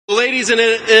Ladies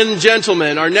and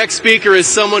gentlemen, our next speaker is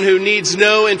someone who needs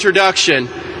no introduction.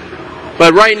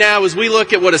 But right now, as we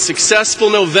look at what a successful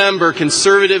November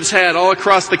conservatives had all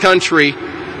across the country,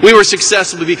 we were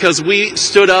successful because we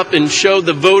stood up and showed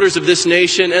the voters of this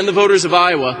nation and the voters of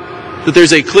Iowa that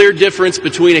there's a clear difference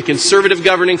between a conservative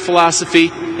governing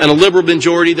philosophy and a liberal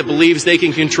majority that believes they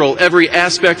can control every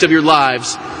aspect of your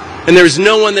lives. And there's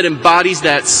no one that embodies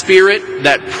that spirit,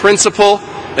 that principle,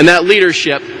 and that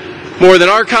leadership more than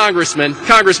our Congressman,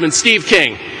 Congressman Steve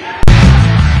King. Good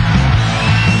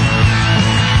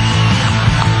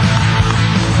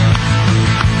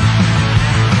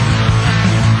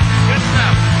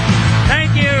stuff.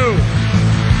 Thank you.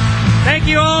 Thank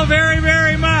you all very,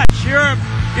 very much. You're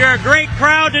a great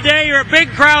crowd today. You're a big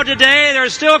crowd today.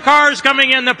 There's still cars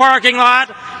coming in the parking lot.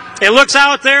 It looks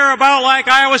out there about like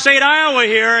Iowa State, Iowa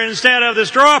here instead of the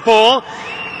straw poll.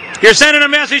 You're sending a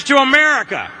message to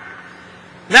America.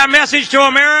 That message to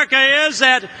America is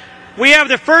that we have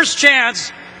the first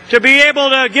chance to be able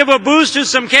to give a boost to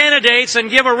some candidates and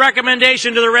give a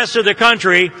recommendation to the rest of the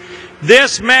country.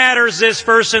 This matters, this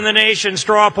first in the nation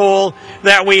straw poll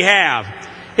that we have.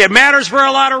 It matters for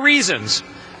a lot of reasons,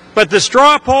 but the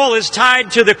straw poll is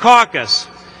tied to the caucus.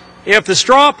 If the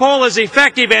straw poll is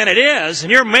effective, and it is,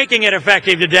 and you're making it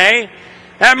effective today,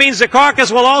 that means the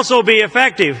caucus will also be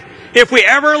effective. If we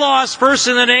ever lost first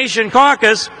in the nation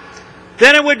caucus,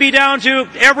 then it would be down to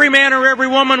every man or every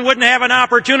woman wouldn't have an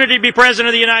opportunity to be President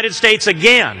of the United States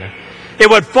again. It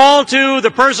would fall to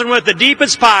the person with the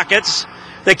deepest pockets,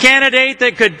 the candidate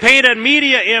that could paint a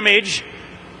media image,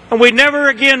 and we'd never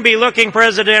again be looking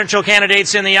presidential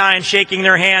candidates in the eye and shaking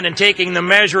their hand and taking the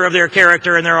measure of their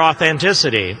character and their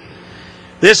authenticity.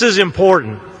 This is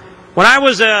important. When I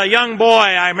was a young boy,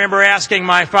 I remember asking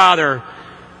my father,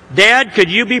 "Dad, could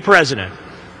you be president?"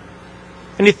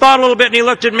 And he thought a little bit and he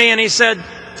looked at me and he said,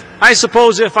 "I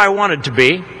suppose if I wanted to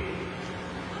be."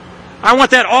 I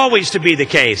want that always to be the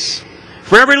case.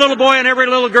 For every little boy and every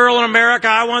little girl in America,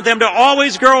 I want them to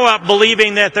always grow up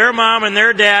believing that their mom and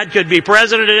their dad could be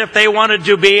president if they wanted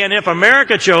to be and if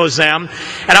America chose them.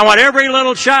 And I want every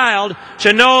little child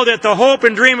to know that the hope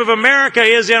and dream of America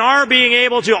is in our being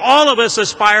able to, all of us,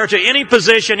 aspire to any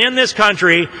position in this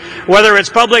country, whether it's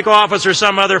public office or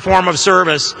some other form of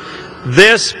service.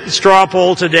 This straw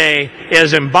poll today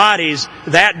embodies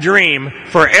that dream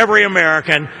for every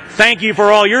American. Thank you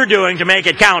for all you're doing to make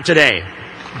it count today.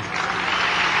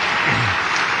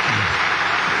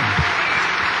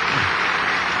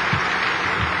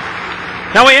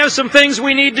 Now we have some things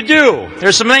we need to do.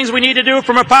 There's some things we need to do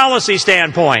from a policy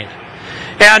standpoint.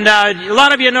 And a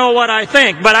lot of you know what I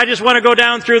think, but I just want to go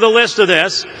down through the list of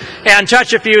this and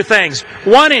touch a few things.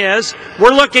 One is, we're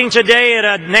looking today at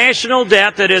a national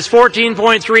debt that is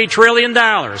 $14.3 trillion.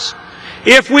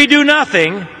 If we do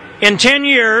nothing, in 10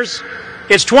 years,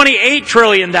 it's $28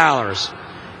 trillion.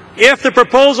 If the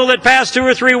proposal that passed 2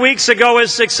 or 3 weeks ago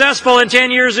is successful, in 10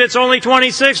 years, it's only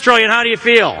 $26 trillion. How do you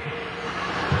feel?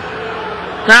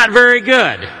 Not very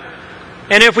good.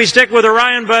 And if we stick with the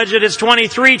Ryan budget, it's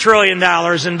 $23 trillion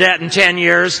in debt in 10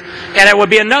 years, and it would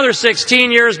be another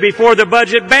 16 years before the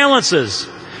budget balances.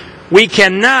 We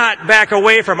cannot back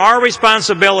away from our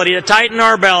responsibility to tighten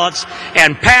our belts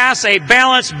and pass a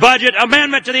balanced budget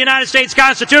amendment to the United States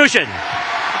Constitution.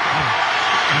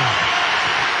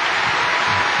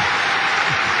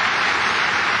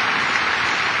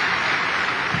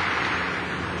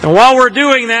 And while we're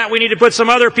doing that, we need to put some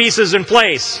other pieces in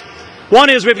place. One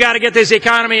is we've got to get this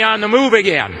economy on the move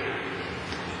again.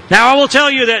 Now, I will tell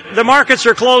you that the markets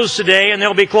are closed today and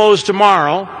they'll be closed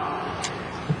tomorrow.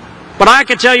 But I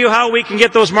can tell you how we can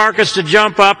get those markets to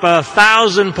jump up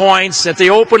 1,000 points at the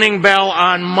opening bell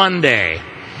on Monday.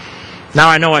 Now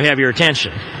I know I have your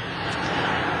attention.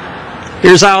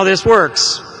 Here's how this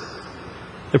works.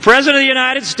 The President of the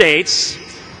United States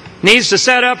needs to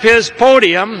set up his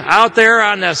podium out there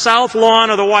on the south lawn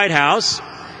of the White House,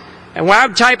 and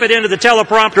I'll type it into the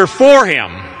teleprompter for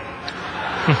him.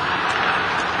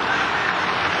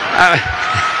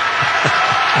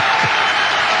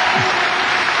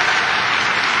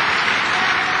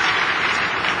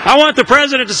 I want the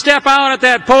President to step out at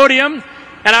that podium,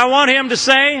 and I want him to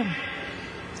say,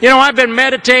 "You know, I've been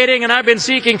meditating, and I've been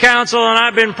seeking counsel, and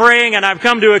I've been praying, and I've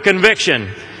come to a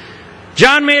conviction.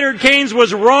 John Maynard Keynes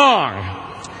was wrong.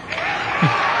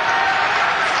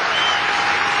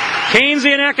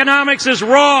 Keynesian economics is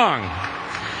wrong.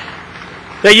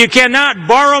 That you cannot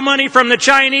borrow money from the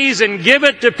Chinese and give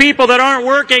it to people that aren't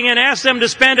working and ask them to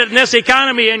spend it in this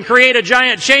economy and create a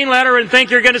giant chain ladder and think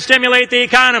you're going to stimulate the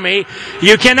economy.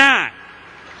 You cannot."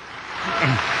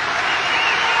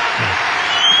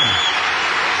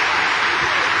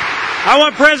 I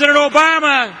want President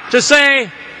Obama to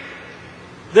say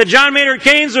that John Maynard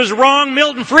Keynes was wrong,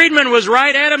 Milton Friedman was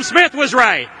right, Adam Smith was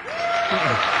right.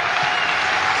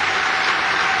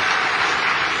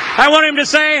 I want him to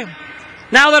say,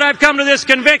 now that I've come to this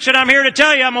conviction, I'm here to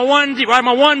tell you I'm a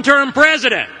one-term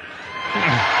president.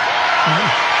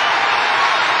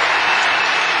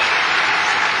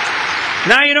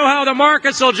 Now you know how the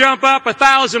markets will jump up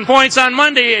 1,000 points on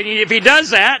Monday, and if he does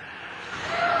that,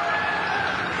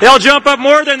 they'll jump up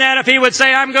more than that if he would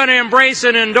say, I'm going to embrace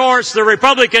and endorse the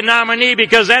Republican nominee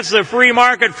because that's the free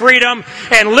market, freedom,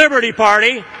 and liberty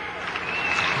party.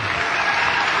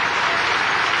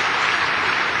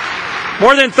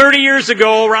 More than 30 years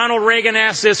ago, Ronald Reagan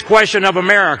asked this question of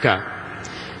America.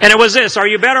 And it was this: are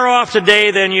you better off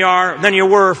today than you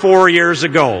were 4 years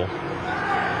ago?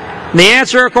 And the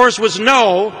answer, of course, was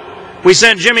no. We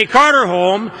sent Jimmy Carter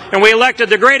home, and we elected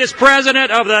the greatest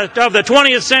president of the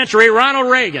 20th century, Ronald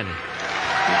Reagan.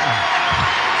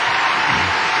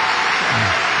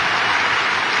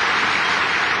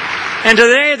 And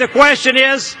today the question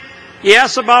is,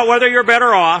 yes, about whether you're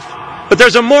better off, but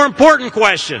there's a more important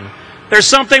question. There's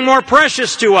something more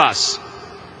precious to us,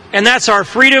 and that's our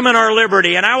freedom and our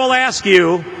liberty. And I will ask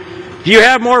you, do you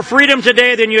have more freedom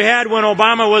today than you had when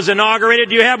Obama was inaugurated?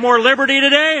 Do you have more liberty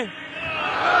today?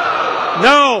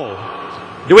 No.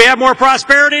 Do we have more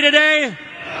prosperity today?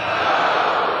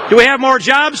 No. Do we have more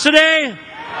jobs today?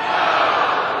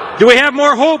 No. Do we have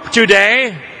more hope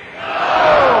today?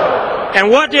 No. And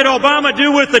what did Obama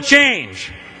do with the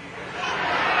change?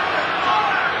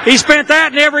 He spent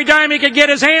that and every dime he could get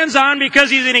his hands on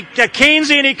because he's a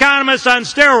Keynesian economist on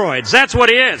steroids. That's what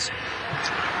he is.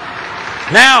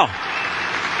 Now,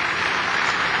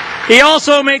 he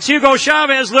also makes Hugo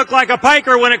Chavez look like a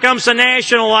piker when it comes to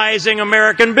nationalizing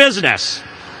American business.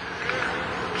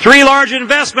 3 large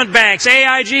investment banks,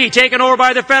 AIG, taken over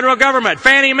by the federal government,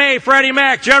 Fannie Mae, Freddie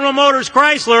Mac, General Motors,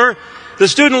 Chrysler, the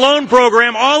student loan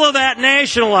program, all of that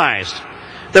nationalized.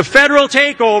 The federal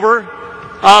takeover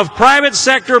of private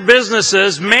sector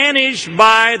businesses managed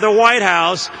by the White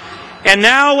House. And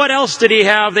now what else did he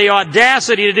have the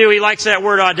audacity to do? He likes that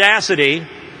word audacity.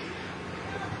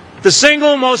 The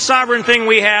single most sovereign thing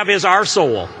we have is our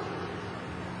soul.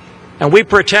 And we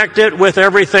protect it with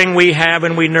everything we have,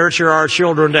 and we nurture our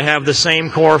children to have the same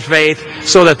core faith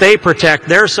so that they protect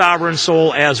their sovereign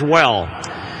soul as well.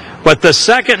 But the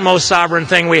second most sovereign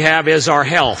thing we have is our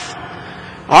health.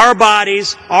 Our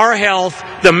bodies, our health,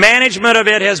 the management of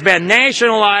it has been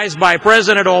nationalized by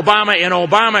President Obama in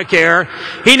Obamacare.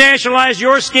 He nationalized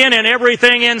your skin and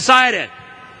everything inside it.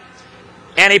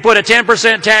 And he put a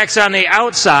 10% tax on the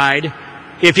outside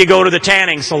if you go to the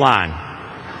tanning salon.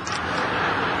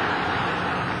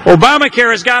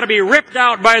 Obamacare has got to be ripped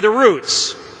out by the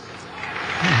roots.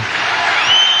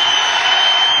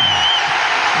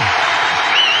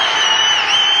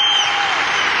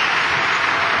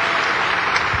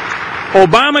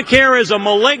 Obamacare is a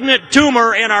malignant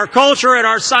tumor in our culture, in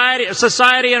our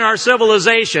society, and our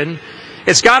civilization.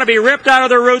 It's got to be ripped out of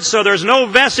the roots so there's no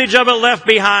vestige of it left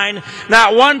behind,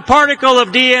 not one particle of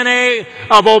DNA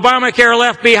of Obamacare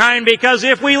left behind, because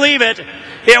if we leave it,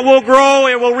 it will grow,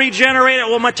 it will regenerate, it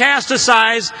will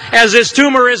metastasize as this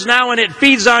tumor is now, and it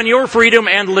feeds on your freedom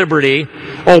and liberty.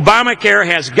 Obamacare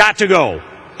has got to go.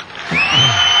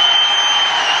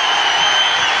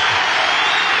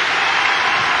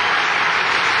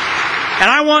 And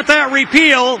I want that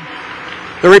repeal,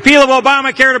 the repeal of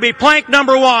Obamacare, to be plank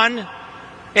number 1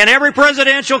 in every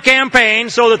presidential campaign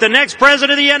so that the next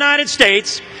president of the United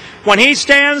States, when he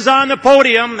stands on the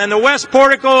podium in the West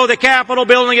Portico of the Capitol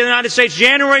building in the United States,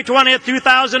 January 20th,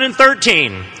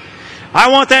 2013, I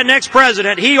want that next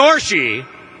president, he or she,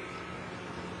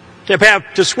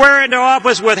 to swear into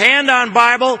office with hand on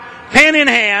Bible, pen in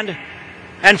hand,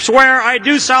 and swear, I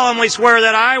do solemnly swear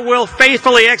that I will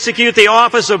faithfully execute the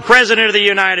office of President of the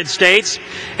United States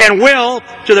and will,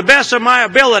 to the best of my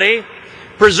ability,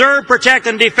 preserve, protect,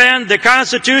 and defend the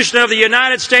Constitution of the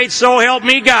United States, so help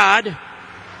me God.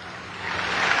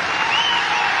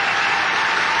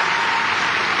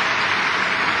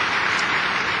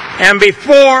 And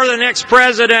before the next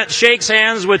president shakes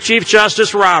hands with Chief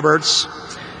Justice Roberts,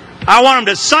 I want him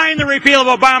to sign the repeal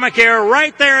of Obamacare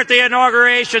right there at the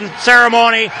inauguration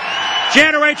ceremony,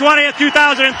 January 20th,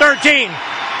 2013.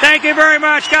 Thank you very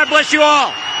much. God bless you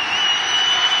all.